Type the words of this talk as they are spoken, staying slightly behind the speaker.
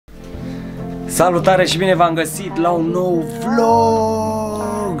Salutare și bine v-am găsit la un nou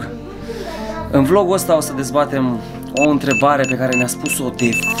vlog! În vlogul ăsta o să dezbatem o întrebare pe care ne-a spus-o de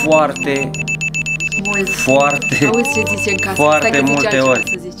foarte multe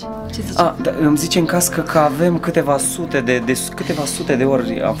ori. Da, îmi zice în cască că avem câteva sute de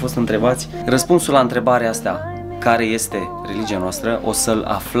ori am fost întrebați. Răspunsul la întrebarea asta, care este religia noastră, o să-l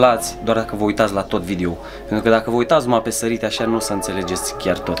aflați doar dacă vă uitați la tot video. Pentru că dacă vă uitați numai pe sărite așa, nu o să înțelegeți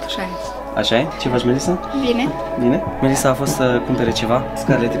chiar tot. Așa e. Așa e? Ce faci, Melissa? Bine. Bine? Melissa a fost să cumpere ceva,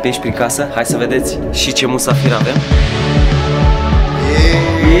 scarlete pe aici prin casă. Hai să vedeți și ce musafir avem.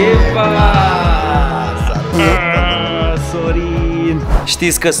 Sorin!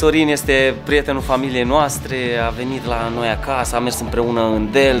 Știți că Sorin este prietenul familiei noastre, a venit la noi acasă, a mers împreună în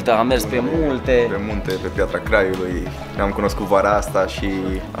Delta, a mers pe multe. Pe munte, pe Piatra Craiului, ne-am cunoscut vara asta și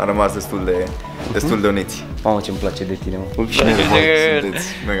am rămas destul de uniți. Mamă, ce-mi place de tine, mă. Sunteți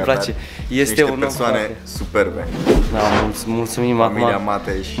mega tari. Este niște persoane superbe. Da, mulțumim acum. Familia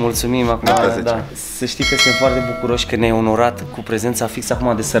Matei și mulțumim acum, da. Să știi că suntem foarte bucuroși că ne-ai onorat cu prezența fix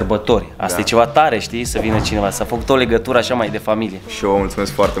acum de sărbători. Asta e ceva tare, știi, să vină cineva, s-a făcut o legătură așa mai de familie. Și eu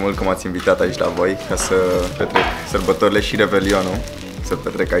mulțumesc foarte mult că m-ați invitat aici la voi ca să petrec sărbătorile și Revelionul, să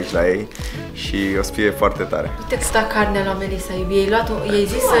petrec aici la ei și o să fie foarte tare. Uite că sta carnea la Melissa, i-ai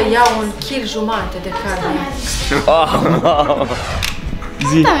zis să iau 1,5 kg de carne.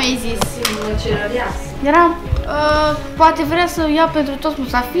 Da, mi-ai zis. Era, poate vrea să ia pentru toți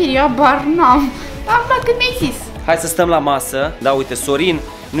musafirii, abar n-am. Am luat când mi-ai zis. Hai să stăm la masă. Da, uite, Sorin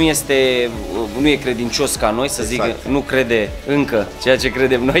nu e credincios ca noi, să zic, nu crede încă ceea ce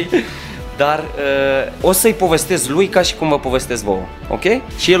credem noi. Dar o să-i povestesc lui ca și cum vă povestesc vouă, ok?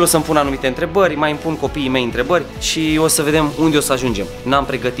 Și el o să-mi pună anumite întrebări, mai îmi pun copiii mei întrebări și o să vedem unde o să ajungem. N-am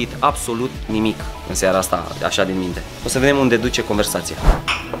pregătit absolut nimic în seara asta, așa din minte. O să vedem unde duce conversația.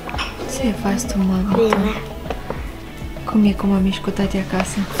 Ce faci tu, mami? Bine. Cum e cu mami și cu tati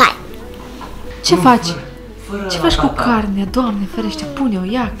acasă? Hai. Ce faci? Ce faci cu carnea? Doamne ferește,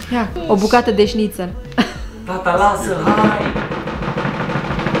 pune-o, ia. O bucată de șnițel. Tata, lasă, hai!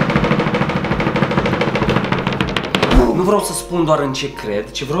 Nu vreau să spun doar în ce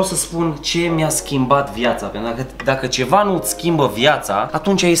cred, ci vreau să spun ce mi-a schimbat viața. Pentru că dacă ceva nu îți schimbă viața,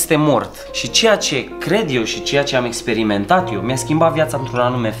 atunci este mort. Și ceea ce cred eu și ceea ce am experimentat eu mi-a schimbat viața într-un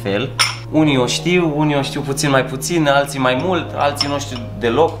anume fel. Unii o știu puțin mai puțin, alții mai mult, alții nu știu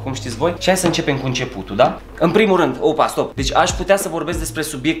deloc, cum știți voi. Și hai să începem cu începutul, da? În primul rând, stop. Deci aș putea să vorbesc despre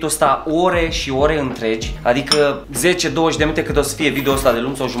subiectul ăsta ore și ore întregi, adică 10-20 de minute cât o să fie video ăsta de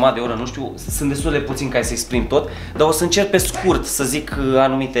lung sau jumătate de oră, nu știu, sunt destul de puțin ca să exprim tot, dar o să încerc pe scurt să zic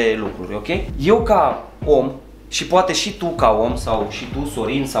anumite lucruri, ok? Eu ca om, și poate și tu ca om, sau și tu,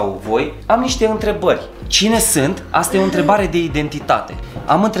 Sorin, sau voi, am niște întrebări. Cine sunt? Asta e o întrebare de identitate.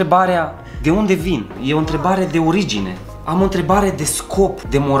 Am întrebarea de unde vin? E o întrebare de origine. Am o întrebare de scop,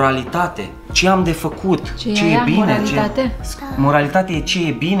 de moralitate. Ce am de făcut? Ce e bine? Moralitate? Moralitate e ce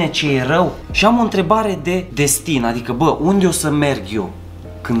e bine, ce e rău. Și am o întrebare de destin, adică, unde o să merg eu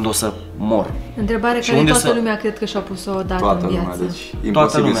când o să mor? Întrebare care toată lumea cred că și-a pus-o odată în viață. Deci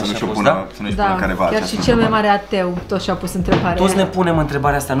imposibil să nu și-o pună careva. Chiar și cel mai mare ateu tot și-a pus întrebarea. Toți ne punem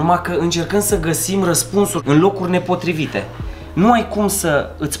întrebarea asta, numai că încercăm să găsim răspunsuri în locuri nepotrivite. Nu ai cum să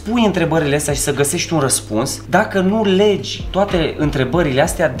îți pui întrebările astea și să găsești un răspuns dacă nu legi toate întrebările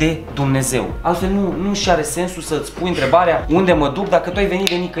astea de Dumnezeu. Altfel nu și are sensul să îți pui întrebarea unde mă duc dacă tu ai venit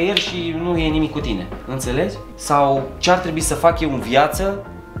de nicăieri și nu e nimic cu tine. Înțelegi? Sau ce ar trebui să fac eu în viață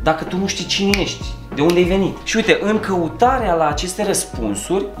dacă tu nu știi cine ești, de unde ai venit. Și uite, în căutarea la aceste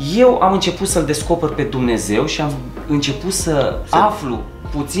răspunsuri, eu am început să-L descoper pe Dumnezeu și am început să aflu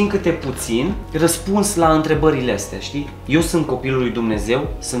puțin câte puțin răspuns la întrebările astea, știi? Eu sunt copilul lui Dumnezeu,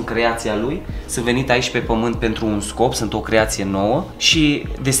 sunt creația Lui, sunt venit aici pe pământ pentru un scop, sunt o creație nouă și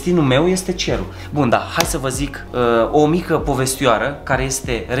destinul meu este cerul. Bun, da, hai să vă zic o mică povestioară care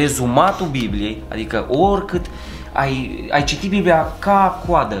este rezumatul Bibliei, adică oricât ai citit Biblia ca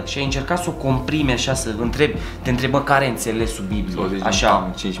coadă și ai încercat să o comprimi așa, să te întrebi care înțelesul Bibliei,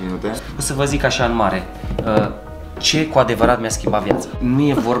 așa, 5 minute. O să vă zic așa în mare. Ce cu adevărat mi-a schimbat viața? Nu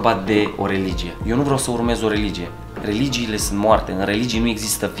e vorba de o religie. Eu nu vreau să urmez o religie. Religiile sunt moarte. În religii nu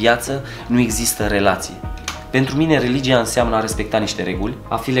există viață, nu există relație. Pentru mine religia înseamnă a respecta niște reguli,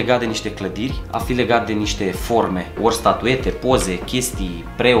 a fi legat de niște clădiri, a fi legat de niște forme, ori statuete, poze, chestii,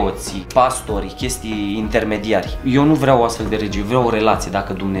 preoți, pastori, chestii intermediari. Eu nu vreau o astfel de religie, vreau o relație.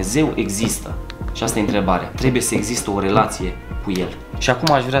 Dacă Dumnezeu există, și asta e întrebarea, trebuie să existe o relație cu El. Și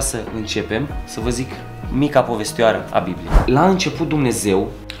acum aș vrea să începem să vă zic mica povestioară a Bibliei. La început Dumnezeu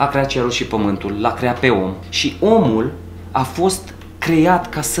a creat cerul și pământul, l-a creat pe om și omul a fost creat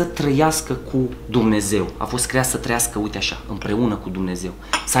ca să trăiască cu Dumnezeu. A fost creat să trăiască, uite așa, împreună cu Dumnezeu.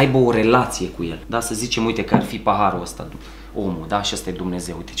 Să aibă o relație cu El. Da? Să zicem, uite, că ar fi paharul ăsta, omul, da? Și ăsta e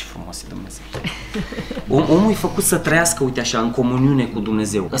Dumnezeu. Uite ce frumos e Dumnezeu. Omul e făcut să trăiască, uite așa, în comuniune cu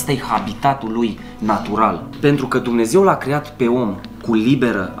Dumnezeu. Ăsta e habitatul lui natural. Pentru că Dumnezeu l-a creat pe om cu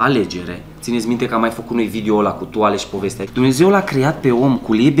liberă alegere. Țineți minte că am mai făcut noi video ăla cu toale și povestea. Dumnezeu l-a creat pe om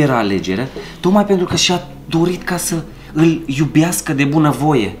cu liberă alegere, tocmai pentru că și-a dorit ca să îl iubească de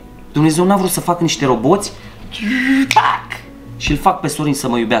bunăvoie. Dumnezeu n-a vrut să facă niște roboți și îl fac pe Sorin să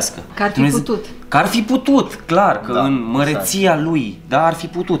mă iubească. Că ar fi putut. Că ar fi putut, clar, că da, în măreția lui, da, ar fi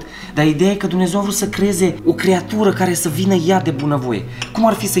putut. Dar ideea e că Dumnezeu a vrut să creeze o creatură care să vină ea de bunăvoie. Cum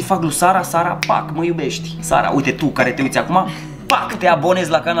ar fi să-i fac lui Sara, Sara, pac, mă iubești. Sara, uite tu care te uiți acum, pac, te abonezi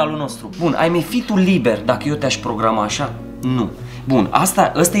la canalul nostru. Bun, ai mai fi tu liber dacă eu te-aș programa așa? Nu. Bun,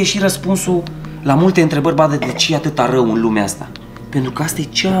 ăsta e și răspunsul la multe întrebări, bă, de ce e atâta rău în lumea asta. Pentru că asta e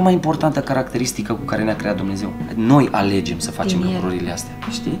cea mai importantă caracteristică cu care ne-a creat Dumnezeu. Noi alegem să facem lucrurile astea,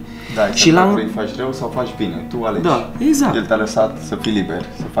 știi? Da, și la vrei faci rău sau faci bine, tu alegi. Da, exact. El te-a lăsat să fii liber,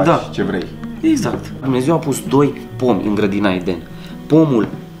 să faci ce vrei. Exact. Dumnezeu a pus doi pomi în grădina Eden. Pomul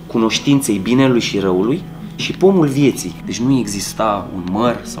cunoștinței binelui și răului și pomul vieții. Deci nu exista un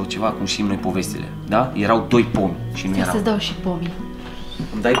măr sau ceva, cum știm noi povestile, da? Erau doi pomi și nu erau. Să-ți dau și pomii.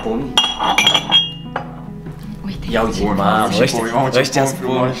 Îmi dai pomii? Uite, ia uite, mamă, ăștia-s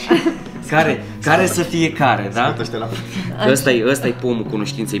pomi. Care să fie care, da? Ăsta-i pomul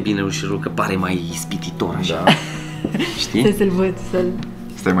cunoștinței binelui și răului, că pare mai ispititor așa. Da. Știi? Să-l văd, să-l...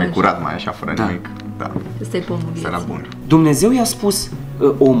 Stai mai curat, mai așa, fără nimic. Da. Ăsta-i pomul vieții. Era bun. Dumnezeu i-a spus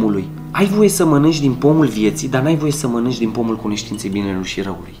omului, ai voie să mănânci din pomul vieții, dar n-ai voie să mănânci din pomul cunoștinței binelui și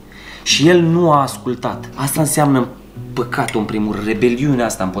răului. Și el nu a ascultat. Asta înseamnă păcatul, în primul rând, rebeliunea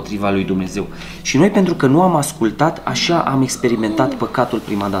asta împotriva lui Dumnezeu. Și noi, pentru că nu am ascultat, așa am experimentat păcatul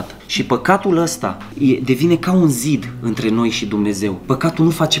prima dată. Și păcatul ăsta devine ca un zid între noi și Dumnezeu. Păcatul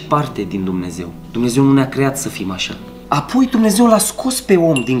nu face parte din Dumnezeu. Dumnezeu nu ne-a creat să fim așa. Apoi Dumnezeu l-a scos pe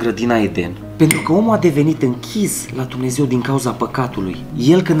om din grădina Eden, pentru că omul a devenit închis la Dumnezeu din cauza păcatului.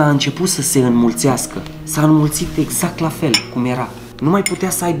 El, când a început să se înmulțească, s-a înmulțit exact la fel cum era. Nu mai putea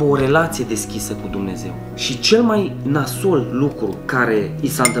să aibă o relație deschisă cu Dumnezeu. Și cel mai nasol lucru care i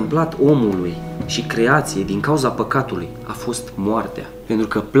s-a întâmplat omului și creației din cauza păcatului a fost moartea. Pentru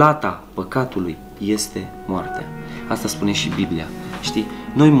că plata păcatului este moartea. Asta spune și Biblia. Știi?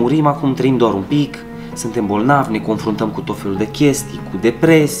 Noi murim, acum trăim doar un pic, suntem bolnavi, ne confruntăm cu tot felul de chestii, cu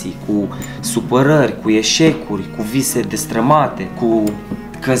depresii, cu supărări, cu eșecuri, cu vise destrămate, cu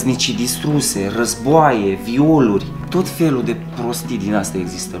căsnicii distruse, războaie, violuri, tot felul de prostii din asta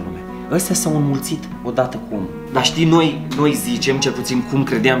există în lume. Ăstea s-au înmulțit odată cu omul. Dar știi, noi zicem, cel puțin cum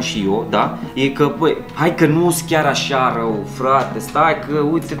credeam și eu, da? E că, băi, hai că nu-s chiar așa rău, frate, stai că,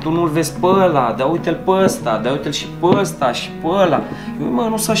 uite, tu nu-l vezi pe ăla, dar uite-l pe ăsta, dar uite-l și pe ăsta și pe ăla. Mă,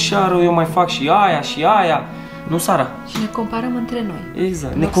 nu-s așa rău, eu mai fac și aia și aia. Nu, Sara? Și ne comparăm între noi.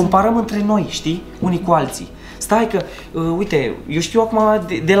 Exact, ne comparăm între noi, știi? Unii cu alții. Stai că, uite, eu știu acum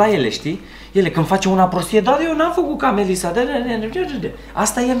de la ele, știi? Ele când face una prostie, dar eu n-am făcut ca Melissa.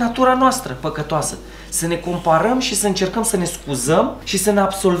 Asta e natura noastră păcătoasă. Să ne comparăm și să încercăm să ne scuzăm și să ne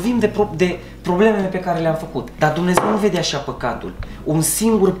absolvim de problemele pe care le-am făcut. Dar Dumnezeu nu vede așa păcatul. Un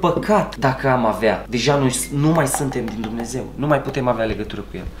singur păcat, dacă am avea, deja noi nu mai suntem din Dumnezeu. Nu mai putem avea legătură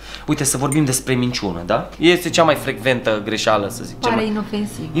cu El. Uite, să vorbim despre minciună, da? Este cea mai frecventă greșeală, să zic. Pare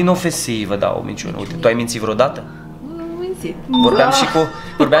inofensivă. Inofensivă, da, o minciună. Uite, tu ai mințit vreodată? Mințit.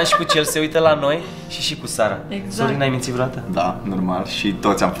 Vorbeam și cu cel se uită la noi și cu Sara. Exact. Sorin, ai mințit vreodată? Da, normal. Și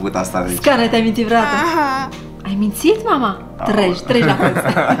toți am făcut asta. Deci... Scara, te-ai mințit vreodată? Ai mințit, mama? Treci la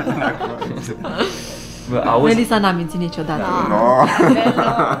post. Melissa n-a mințit niciodată.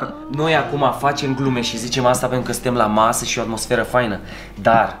 Noi acum facem glume și zicem asta pentru că suntem la masă și o atmosferă faină.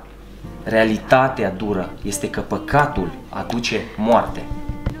 Dar realitatea dură este că păcatul aduce moarte.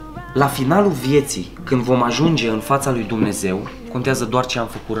 La finalul vieții, când vom ajunge în fața lui Dumnezeu, contează doar ce am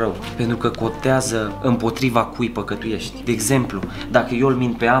făcut rău, pentru că contează împotriva cui păcătuiești. De exemplu, dacă eu îl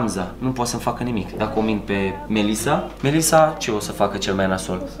mint pe Amza, nu pot să-mi facă nimic. Dacă o mint pe Melissa, ce o să facă cel mai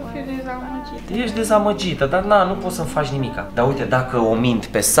nasol? O să fiu dezamăgită. Ești dezamăgită, dar nu poți să-mi faci nimica. Dar uite, dacă o mint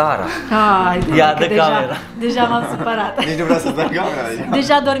pe Sara, ia de camera. Deja m-am supărat. Nici nu vreau să dau camera.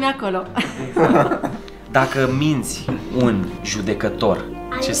 Deja dormi acolo. Dacă minți un judecător,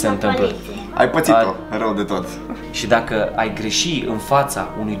 ce se întâmplă? Ai pățit-o, rău de tot. Și dacă ai greși în fața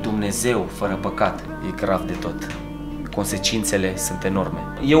unui Dumnezeu fără păcat, e grav de tot. Consecințele sunt enorme.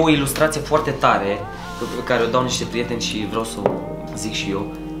 E o ilustrație foarte tare pe care o dau niște prieteni și vreau să o zic și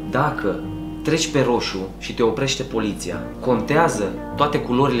eu. Dacă treci pe roșu și te oprește poliția, contează toate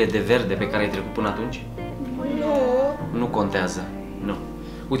culorile de verde pe care ai trecut până atunci? Nu. Nu contează, nu.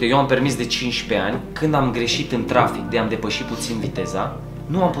 Uite, eu am permis de 15 ani, când am greșit în trafic de am depășit puțin viteza,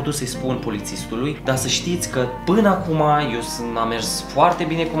 nu am putut să-i spun polițistului, dar să știți că până acum eu am mers foarte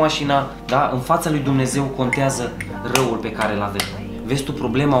bine cu mașina, da? În fața lui Dumnezeu contează răul pe care îl avem. Vezi tu,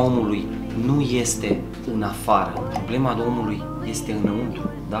 problema omului nu este în afară, problema omului este înăuntru,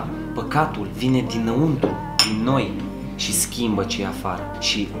 da? Păcatul vine dinăuntru, din noi și schimbă ce e afară.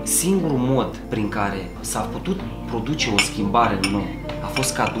 Și singurul mod prin care s-a putut produce o schimbare în om a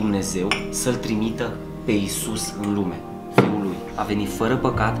fost ca Dumnezeu să-L trimită pe Isus în lume. Fiul Lui a venit fără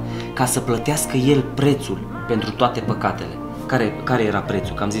păcat ca să plătească El prețul pentru toate păcatele. Care era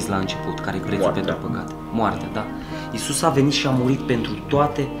prețul? Că am zis la început, care e prețul pentru păcat? Moartea, da? Isus a venit și a murit pentru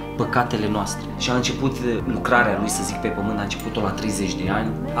toate păcatele noastre. Și a început lucrarea Lui, să zic, pe pământ, a început-o la 30 de ani.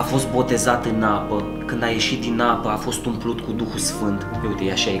 A fost botezat în apă. Când a ieșit din apă, a fost umplut cu Duhul Sfânt. Uite,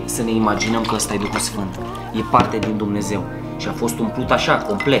 e așa, să ne imaginăm că ăsta e Duhul Sfânt. E parte din Dumnezeu. Și a fost umplut așa,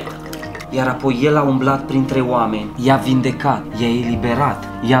 complet. Iar apoi El a umblat printre oameni, i-a vindecat, i-a eliberat,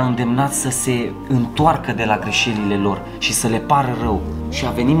 i-a îndemnat să se întoarcă de la greșelile lor și să le pară rău. Și a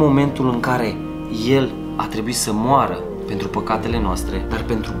venit momentul în care El a trebuit să moară pentru păcatele noastre, dar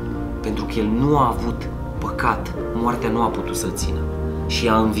pentru că El nu a avut păcat, moartea nu a putut să-L țină. Și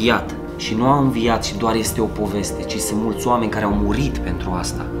a înviat. Și nu a înviat și doar este o poveste, ci sunt mulți oameni care au murit pentru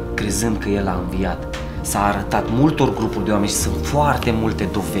asta, crezând că El a înviat. S-a arătat multor grupuri de oameni și sunt foarte multe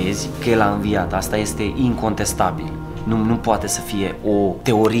dovezi că El a înviat. Asta este incontestabil. Nu poate să fie o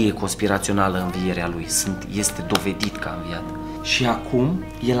teorie conspirațională învierea Lui. Este dovedit că a înviat. Și acum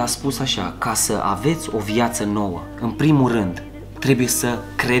El a spus așa: ca să aveți o viață nouă, în primul rând trebuie să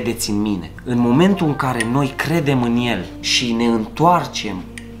credeți în mine. În momentul în care noi credem în El și ne întoarcem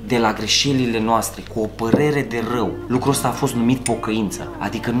de la greșelile noastre cu o părere de rău, lucrul ăsta a fost numit pocăință.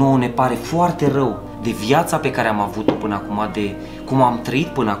 Adică nouă ne pare foarte rău de viața pe care am avut-o până acum, de cum am trăit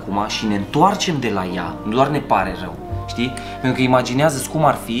până acum și ne întoarcem de la ea, nu doar ne pare rău, știi? Pentru că imaginează-ți cum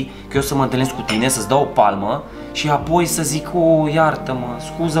ar fi că eu să mă întâlnesc cu tine, să-ți dau o palmă și apoi să zic: o, iartă-mă,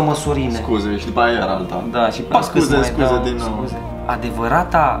 scuză-mă, Sorine. Scuze, și după aia iar alta. Da, și scuze din nou. Scuze.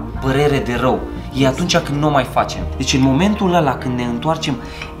 Adevărata părere de rău e atunci când nu o mai facem. Deci în momentul ăla când ne întoarcem,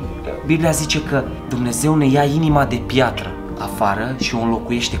 Biblia zice că Dumnezeu ne ia inima de piatră afară și o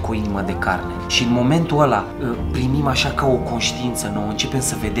înlocuiește cu o inimă de carne. Și în momentul ăla primim așa ca o conștiință nouă, începem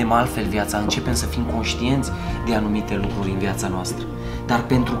să vedem altfel viața, începem să fim conștienți de anumite lucruri în viața noastră. Dar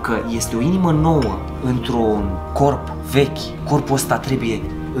pentru că este o inimă nouă într-un corp vechi, corpul ăsta trebuie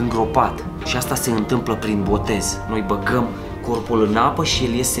îngropat. Și asta se întâmplă prin botez. Noi băgăm corpul în apă și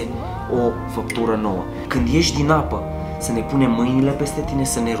el iese o făptură nouă. Când ieși din apă, să ne punem mâinile peste tine,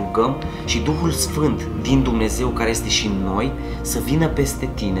 să ne rugăm și Duhul Sfânt din Dumnezeu, care este și în noi, să vină peste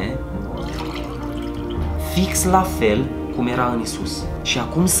tine fix la fel cum era în Isus. Și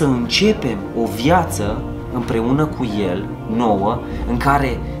acum să începem o viață împreună cu El, nouă, în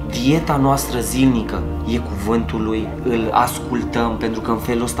care dieta noastră zilnică e cuvântul Lui, îl ascultăm, pentru că în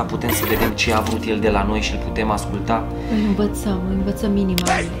felul ăsta putem să vedem ce a vrut El de la noi și îl putem asculta. Îl învățăm inima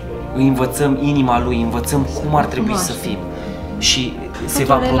Lui. Îi învățăm inima Lui, învățăm cum ar trebui să fim. Și se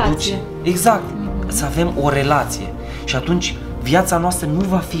va produce. Exact, să avem o relație. Și atunci viața noastră nu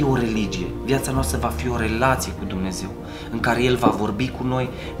va fi o religie, viața noastră va fi o relație cu Dumnezeu, în care El va vorbi cu noi,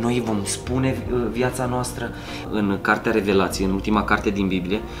 noi îi vom spune viața noastră. În Cartea Revelației, în ultima carte din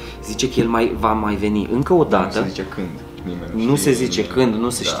Biblie, zice că El va mai veni încă o dată. Nu se zice când. Nu se zice când, nu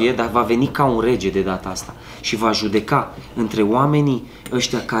se știe, dar va veni ca un rege de data asta și va judeca între oamenii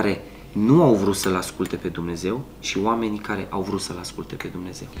ăștia care nu au vrut să-L asculte pe Dumnezeu și oamenii care au vrut să-L asculte pe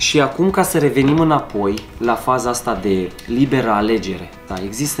Dumnezeu. Și acum, ca să revenim înapoi la faza asta de liberă alegere, da,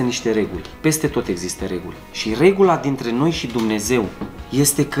 există niște reguli. Peste tot există reguli. Și regula dintre noi și Dumnezeu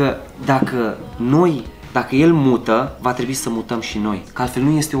este că dacă El mută, va trebui să mutăm și noi. Că altfel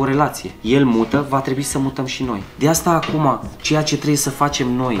nu este o relație. El mută, va trebui să mutăm și noi. De asta acum, ceea ce trebuie să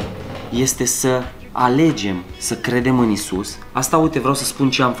facem noi este să alegem să credem în Isus. Asta, uite, vreau să spun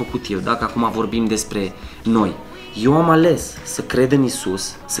ce am făcut eu, dacă acum vorbim despre noi. Eu am ales să cred în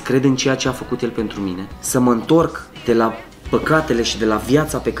Isus, să cred în ceea ce a făcut El pentru mine, să mă întorc de la păcatele și de la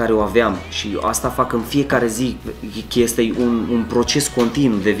viața pe care o aveam și asta fac în fiecare zi, că este un proces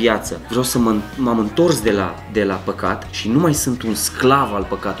continuu de viață. Vreau să m-am întors de la păcat și nu mai sunt un sclav al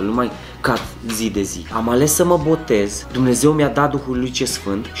păcatului, nu mai cad zi de zi. Am ales să mă botez, Dumnezeu mi-a dat Duhul Lui ce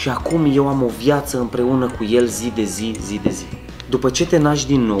Sfânt și acum eu am o viață împreună cu El zi de zi, zi de zi. După ce te naști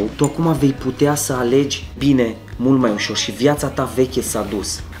din nou, tu acum vei putea să alegi, bine, mult mai ușor și viața ta veche s-a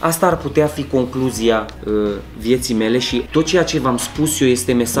dus. Asta ar putea fi concluzia vieții mele și tot ceea ce v-am spus eu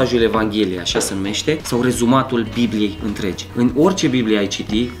este mesajul Evangheliei, așa se numește, sau rezumatul Bibliei întregi. În orice Biblie ai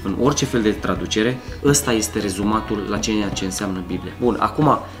citi, în orice fel de traducere, ăsta este rezumatul la ceea ce înseamnă Biblia. Bun,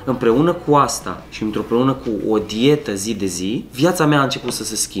 acum, împreună cu asta și împreună cu o dietă zi de zi, viața mea a început să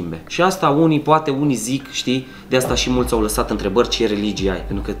se schimbe. Și asta unii zic, știi, de asta și mulți au lăsat întrebări ce religie ai,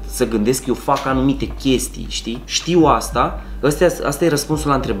 pentru că să gândesc eu fac anumite chestii, știi? Știu asta, asta e răspunsul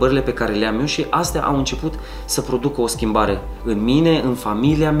la întrebările pe care le am eu și astea au început să producă o schimbare în mine, în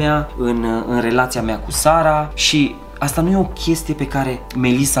familia mea, în relația mea cu Sara și asta nu e o chestie pe care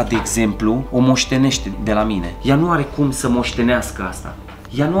Melissa, de exemplu, o moștenește de la mine. Ea nu are cum să moștenească asta.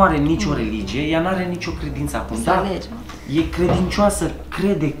 Ea nu are nicio religie, ea nu are nicio credință acum. Da, e credincioasă,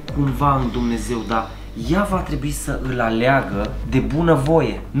 crede cumva în Dumnezeu, dar ea va trebui să îl aleagă de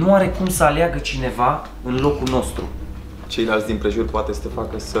bunăvoie. Nu are cum să aleagă cineva în locul nostru. Ceilalți din prejur poate să te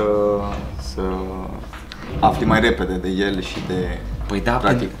facă să afli mai repede de el și de... Păi da,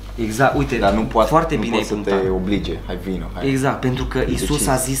 practic. Exact, uite, dar nu poate, foarte nu bine ai punctat. să te oblige, hai vino, hai. Exact, pentru că Isus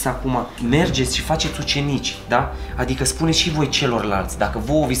a zis acum, mergeți și faceți ucenici, da? Adică spuneți și voi celorlalți, dacă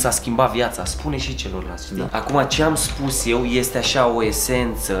vouă vi s-a schimbat viața, spune și celorlalți, știi? Da. Acum ce am spus eu este așa o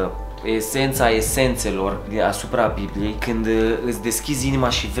esența esențelor asupra Bibliei. Când îți deschizi inima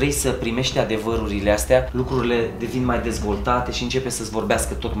și vrei să primești adevărurile astea, lucrurile devin mai dezvoltate și începe să-ți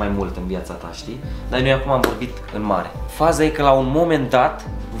vorbească tot mai mult în viața ta, știi? Dar noi acum am vorbit în mare. Faza e că la un moment dat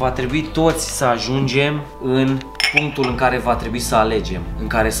va trebui toți să ajungem în punctul în care va trebui să alegem, în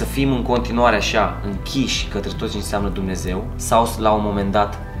care să fim în continuare așa închiși către tot ce înseamnă Dumnezeu sau la un moment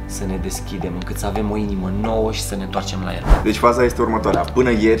dat să ne deschidem, încât să avem o inimă nouă și să ne întoarcem la El. Deci faza este următoarea.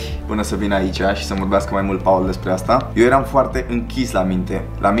 Până ieri, până să vin aici și să vorbească mai mult Paul despre asta, eu eram foarte închis la minte.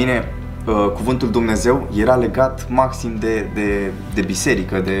 La mine, cuvântul Dumnezeu era legat maxim de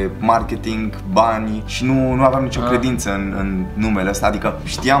biserică, de marketing, bani și nu aveam nicio credință în numele ăsta. Adică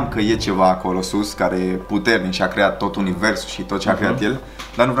știam că e ceva acolo sus care e puternic și a creat tot universul și tot ce a creat El,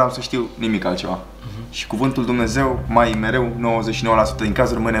 dar nu vreau să știu nimic altceva. Și cuvântul Dumnezeu, mai mereu, 99% din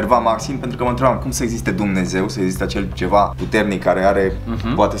cazuri mă enerva maxim, pentru că mă întrebam cum să existe Dumnezeu, să existe acel ceva puternic care are,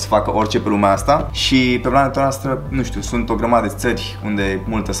 poate să facă orice pe lumea asta. Și pe planeta noastră, nu știu, sunt o grămadă de țări unde e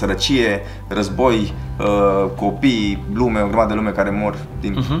multă sărăcie, război, copii, lume, o grămadă de lume care mor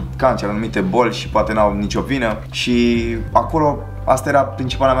din cancer, anumite boli și poate n-au nicio vină. Și acolo asta era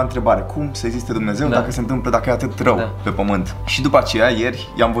principala mea întrebare. Cum să existe Dumnezeu dacă se întâmplă, dacă e atât rău pe pământ? Și după aceea, ieri,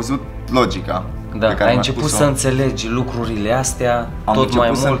 i-am văzut logica. Da, ai început să înțelegi lucrurile astea tot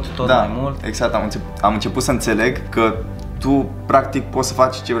mai mult. Exact, am început să înțeleg că tu practic poți să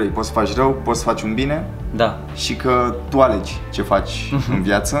faci ce vrei, poți să faci rău, poți să faci un bine. Da. Și că tu alegi ce faci în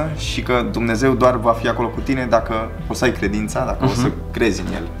viață și că Dumnezeu doar va fi acolo cu tine dacă o să ai credința, dacă o să crezi în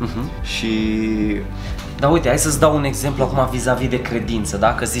El. Și... Da, uite, hai să-ți dau un exemplu acum vis-a-vis de credință,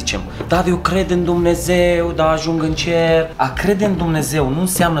 da? Că zicem, da, eu cred în Dumnezeu, da, ajung în cer. A crede în Dumnezeu nu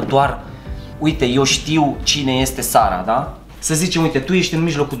înseamnă doar, uite, eu știu cine este Sara, da? Să zicem, uite, tu ești în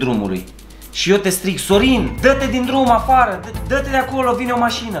mijlocul drumului și eu te strig, Sorin, dă-te din drum afară, dă-te de acolo, vine o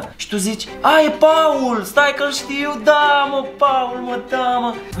mașină. Și tu zici, a, e Paul, stai că-l știu, da, mă, Paul, mă, da,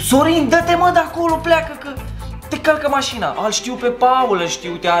 mă. Sorin, dă-te, mă, de acolo, pleacă, că te calcă mașina. Îl știu pe Paul, îl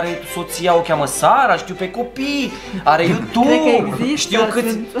știu, are soția, o cheamă Sara, știu pe copii, are YouTube, știu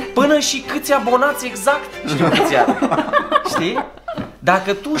câți, până și câți abonați exact, știu câți are. Știi?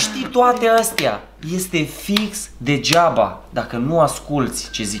 Dacă tu știi toate astea, este fix degeaba dacă nu asculți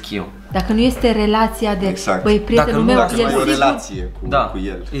ce zic eu. Dacă nu este relația de, băi, prietenul meu, dacă nu ai o relație cu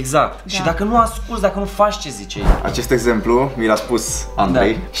el. Exact. Și dacă nu asculți, dacă nu faci ce zice el. Acest exemplu mi l-a spus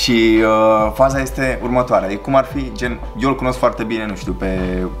Andrei și faza este următoarea. E cum ar fi, gen, eu îl cunosc foarte bine, nu știu,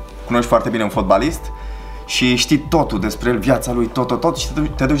 cunoști foarte bine un fotbalist și știi totul despre el, viața lui, tot și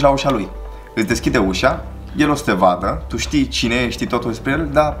te duci la ușa lui. Îți deschide ușa, el o să te vadă, tu știi cine e, știi totul despre el,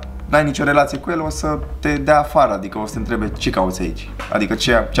 dar n-ai nicio relație cu el, o să te dea afară, adică o să te întrebe ce cauți aici, adică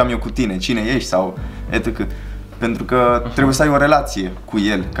ce am eu cu tine, cine ești sau etc. Pentru că trebuie să ai o relație cu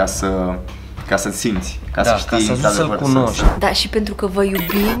el ca să-ți simți, ca să știi, ca să-l cunoști. Da, și pentru că vă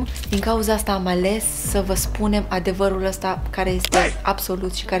iubim, din cauza asta am ales să vă spunem adevărul ăsta care este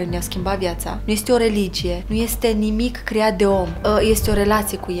absolut și care ne-a schimbat viața. Nu este o religie, nu este nimic creat de om, este o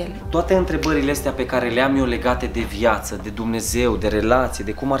relație cu El. Toate întrebările astea pe care le am eu legate de viață, de Dumnezeu, de relație,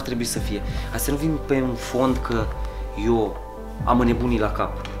 de cum ar trebui să fie, astea nu vin pe un fond că eu am înnebunit la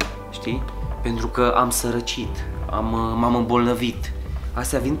cap, știi? Pentru că am sărăcit, m-am îmbolnăvit.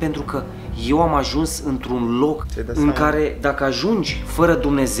 Astea vin pentru că eu am ajuns într-un loc în care dacă ajungi fără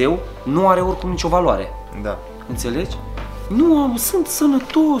Dumnezeu, nu are oricum nicio valoare. Da. Înțelegi? Nu, sunt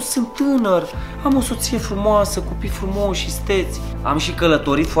sănătos, sunt tânăr, am o soție frumoasă, copii frumoși, isteți. Am și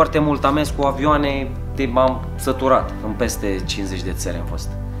călătorit foarte mult, am mers cu avioane, m-am săturat. În peste 50 de țări am fost,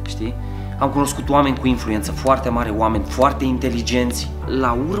 știi? Am cunoscut oameni cu influență foarte mare, oameni foarte inteligenți.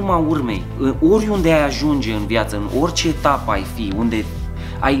 La urma urmei, oriunde ai ajunge în viață, în orice etapă ai fi, unde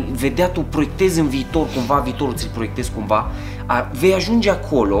ai vedea, tu proiectezi în viitor cumva, viitorul ți-l proiectezi cumva, vei ajunge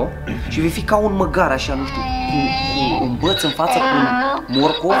acolo și vei fi ca un măgar, așa, nu știu, cu un băț în față, cu un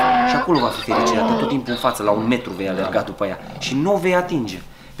morcov și acolo va fi fericirea ta, tot timpul în față, la 1 metru vei alerga după ea și nu o vei atinge.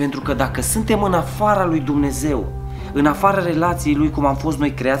 Pentru că dacă suntem în afara lui Dumnezeu, în afara relației lui cum am fost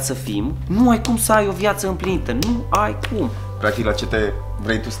noi creați să fim, nu ai cum să ai o viață împlinită, nu ai cum. Practic la ce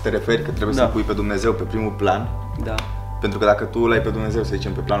vrei tu să te referi, că trebuie să pui pe Dumnezeu pe primul plan. Da. Pentru că dacă tu îl ai pe Dumnezeu, să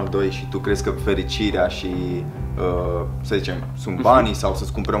zicem, pe planul 2 și tu crezi că fericirea și, să zicem, sunt banii sau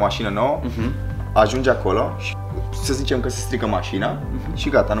să-ți cumperi o mașină nouă, ajungi acolo și să zicem că se strică mașina și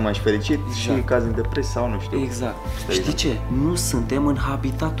gata, nu mai ești fericit și cazi în depresie sau nu știu. Exact. Știi ce? Nu suntem în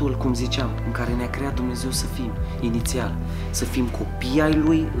habitatul, cum ziceam, în care ne-a creat Dumnezeu să fim inițial. Să fim copii ai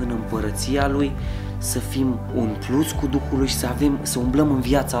Lui, în împărăția Lui, să fim umpluți cu Duhul Lui și să umblăm în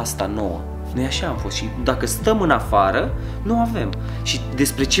viața asta nouă. Noi așa am fost și dacă stăm în afară, nu avem. Și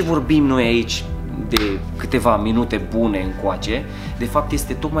despre ce vorbim noi aici de câteva minute bune încoace, de fapt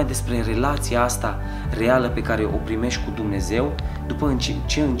este tocmai despre relația asta reală pe care o primești cu Dumnezeu după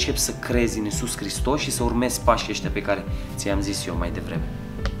ce începi să crezi în Isus Hristos și să urmezi pașii ăștia pe care ți-am zis eu mai devreme.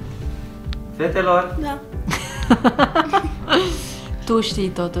 Fetelor! Da. Tu știi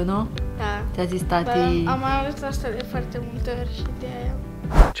totul, nu? Da. Te-a zis tati... Am mai auzit asta de foarte multe ori și de aia...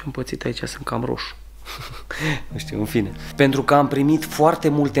 Ce-am pățit aici, sunt cam roșu. Nu știu, în fine. Pentru că am primit foarte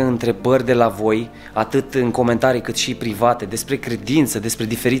multe întrebări de la voi, atât în comentarii cât și private, despre credință, despre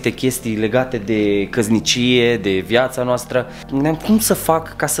diferite chestii legate de căsnicie, de viața noastră. Ne-am cum să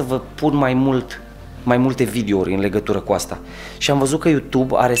fac ca să vă pun mai multe videouri în legătură cu asta. Și am văzut că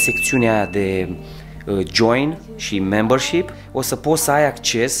YouTube are secțiunea aia de join și membership, o să poți să ai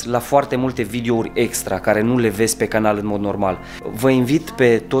acces la foarte multe videouri extra care nu le vezi pe canal în mod normal. Vă invit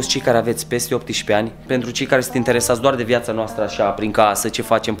pe toți cei care aveți peste 18 ani, pentru cei care sunt interesați doar de viața noastră așa, prin casă, ce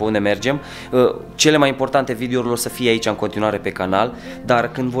facem, pe unde mergem, cele mai importante videouri o să fie aici în continuare pe canal,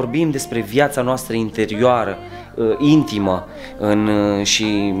 dar când vorbim despre viața noastră interioară, intimă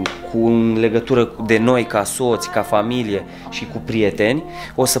și în legătură de noi ca soți, ca familie și cu prieteni,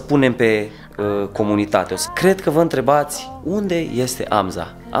 o să punem pe comunitate. Cred că vă întrebați unde este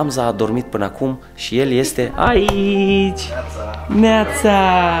Amza. Amza a dormit până acum și el este aici. Neața!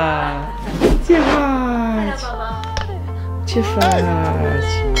 Ce faci? Ce faci?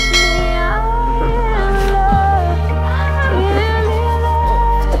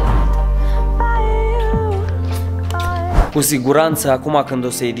 Cu siguranță, acum când o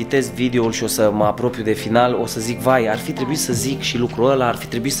să editez videoul și o să mă apropiu de final, o să zic, vai, ar fi trebuit să zic și lucrul ăla, ar fi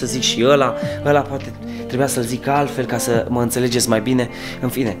trebuit să zic și ăla poate trebuia să-l zic altfel ca să mă înțelegeți mai bine. În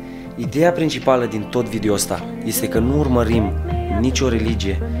fine, ideea principală din tot video ăsta este că nu urmărim nicio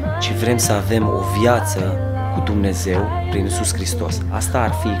religie, ci vrem să avem o viață cu Dumnezeu prin Isus Hristos. Asta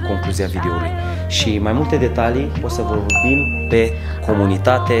ar fi concluzia videoului. Și mai multe detalii o să vorbim pe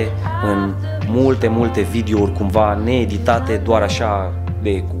comunitate, în multe videouri cumva needitate, doar așa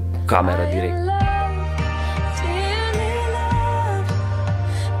cu cameră direct.